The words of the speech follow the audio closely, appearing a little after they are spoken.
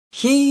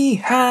ヒー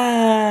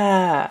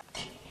ハ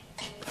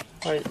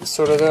ー。はい、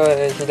それでは、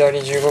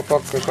左15パ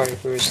ック開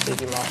封してい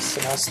きます。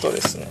ラスト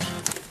ですね。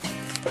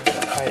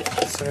はい、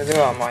それで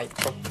は1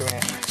パック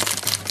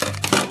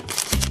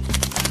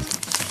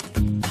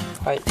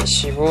目。はい、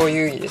死亡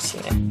遊戯です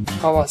ね。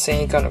パワー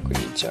1000以下のク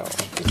リーチャーを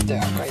1体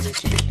破壊で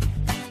きる。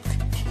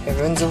ヘ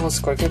ブンズホー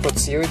ス、これ結構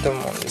強いと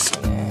思うんです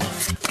よね。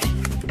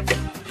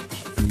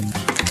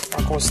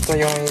コスト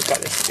4以下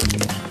ですけ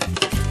ど。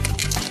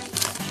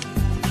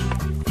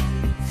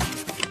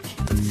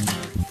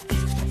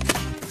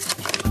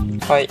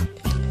はい、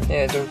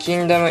ドキ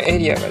ンダムエ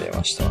リアが出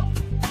ました。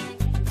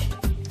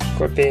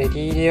これベ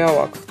リーレア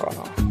枠かな。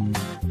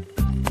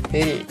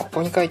ベリー、こ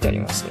こに書いてあり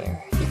ます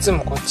ね。いつ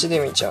もこっちで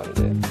見ちゃうん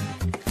で、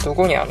ど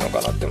こにあるの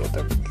かなって思った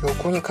ら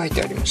横に書い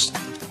てありまし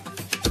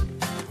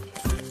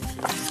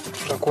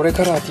た。これ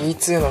からは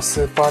D2 の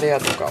スーパーレア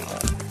とかも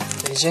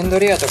レジェンド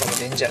レアとかも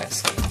出るんじゃないで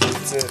すか。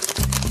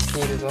 D2 フ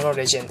ィールドの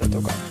レジェンドと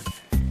か、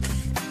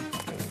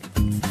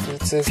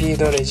D2 フィール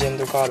ドレジェン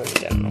ドカードみ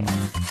たいなのが、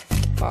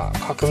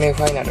革命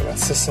ファイナルが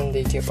進ん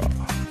でいけば、なん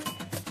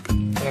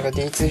か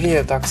D2 フィー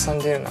ルドたくさん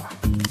出るな。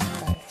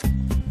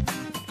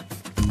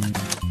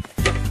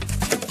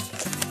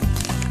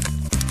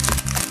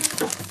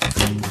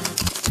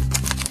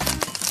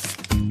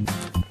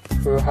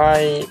腐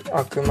敗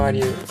悪魔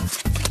竜。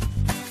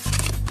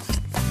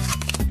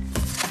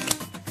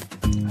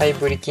はい、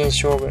ブリキン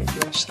将軍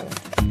来ましたね。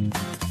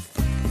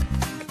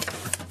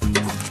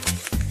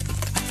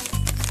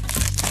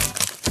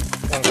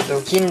なんか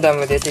ドキンダ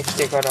ム出てき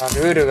てから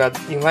ルールが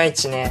いまい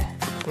ちね、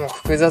もう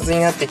複雑に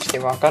なってきて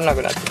分かんな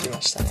くなってき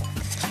ましたね。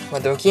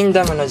ドキン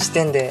ダムの時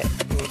点で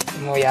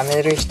もうや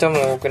める人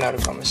も多くなる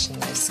かもしれ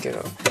ないですけ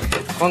ど、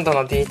今度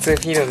の D2 フ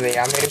ィールドで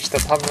やめる人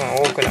多分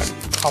多くなる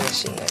かも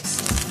しれないで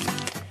すね。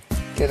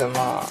けど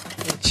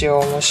一応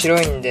面白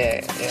いん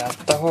でやっ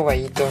た方が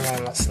いいと思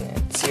いますね。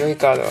強い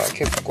カードが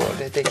結構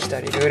出てき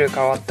たりルール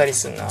変わったり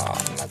するのは、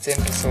全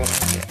部そうなんで、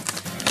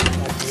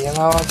ディレ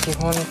マは基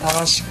本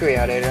楽しく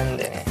やれるん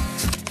でね、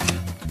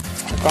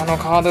他の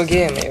カード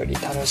ゲームより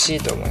楽しい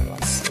と思いま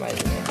す。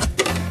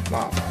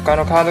他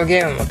のカード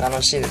ゲームも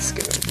楽しいです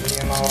けど、ディ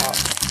レマはやっ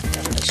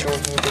ぱり商品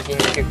的に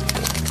結構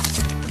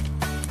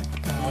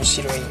面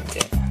白いんで、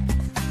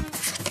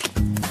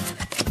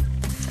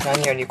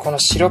何よりこの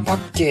白パッ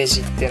ケージ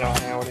っていうのは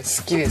ね、俺好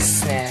きで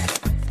すね。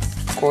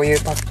こうい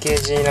うパッケ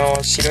ージ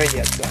の白い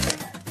やつはね、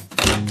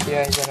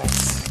嫌いじゃないで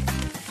す。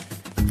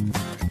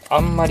あ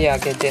んまり開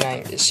けてない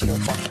んで、白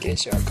パッケー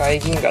ジは。ガイ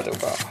ギンガと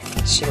か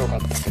白か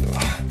ったけど、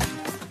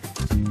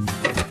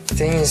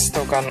ゼニス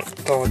とか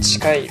と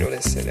近い色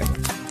ですよ。でもどっ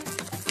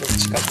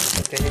ちかっ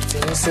ていうとゼ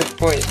ニスっ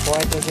ぽいホ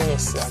ワイトゼニ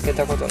ス開け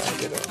たことない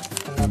けど、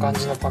こんな感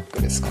じのパッ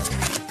クですかね。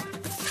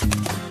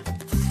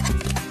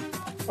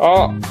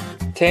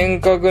天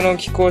閣の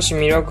貴公子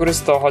ミラクル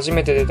スター初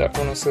めて出た。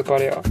このスーパー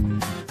レア。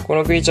こ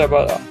のクリーチャ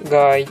ー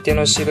が相手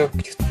のシードを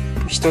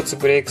一つ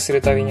ブレイクす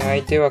るたびに、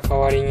相手は代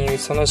わりに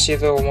そのシー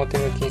ドを表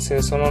向きにす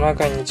る。その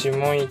中に呪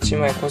文1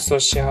枚コストを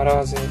支払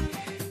わずに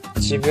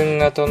自分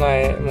が唱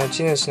え、持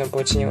ち主の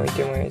墓地に置い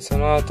てもよい。そ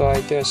の後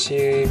相手はシ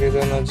ール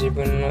ドの自身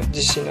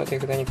の手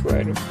札に加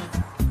える。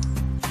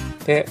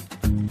で、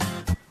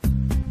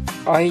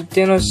相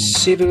手の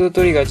シールド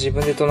トリガー自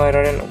分で唱え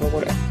られるのか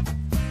これ。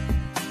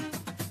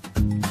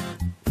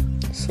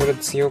それ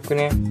強く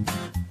ね。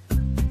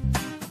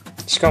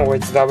しかもこい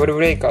つダブルブ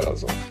レイカーだ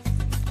ぞ。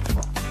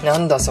な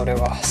んだそれ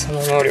は、そ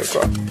の能力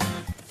は。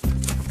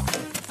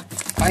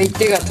相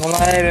手が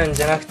唱えるん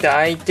じゃなくて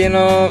相手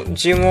の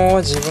呪文を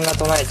自分が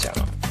唱えちゃう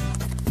の。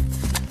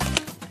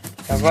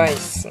やばいっ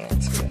すね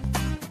それ。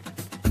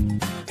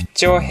プ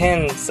チョヘ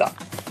ンザ、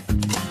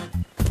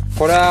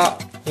これは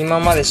今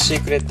までシ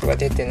ークレットが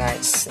出てないっ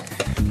すね。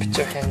プ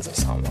チョヘンザ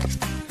さんは。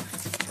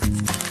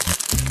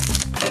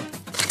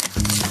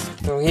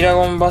ドギラ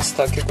ゴンバス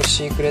ター結構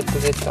シークレット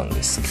出たん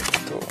ですけ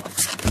ど、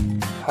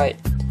はい、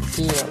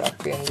いいの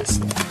楽園です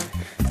ね。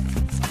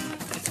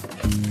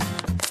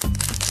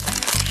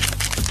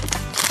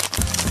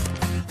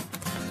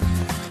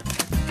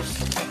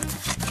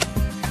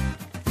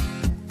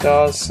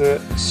ダース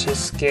シ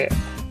スケ、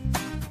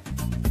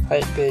は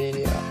い、ベリ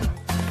リア。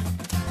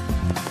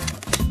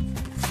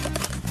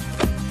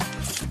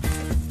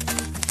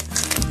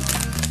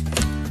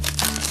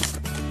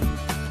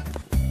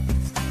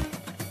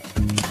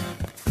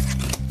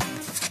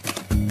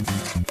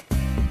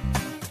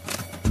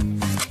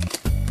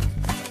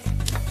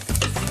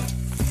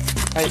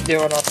はい、で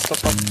はラスト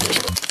パッ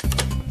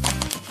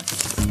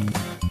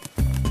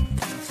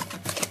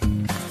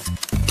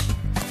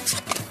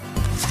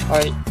ク。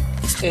はい、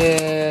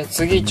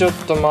次ちょっ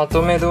とま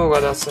とめ動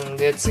画出すん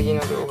で、次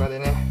の動画で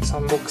ね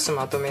3ボックス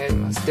まとめやり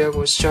ます。では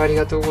ご視聴あり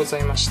がとうござ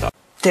いました。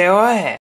ておい。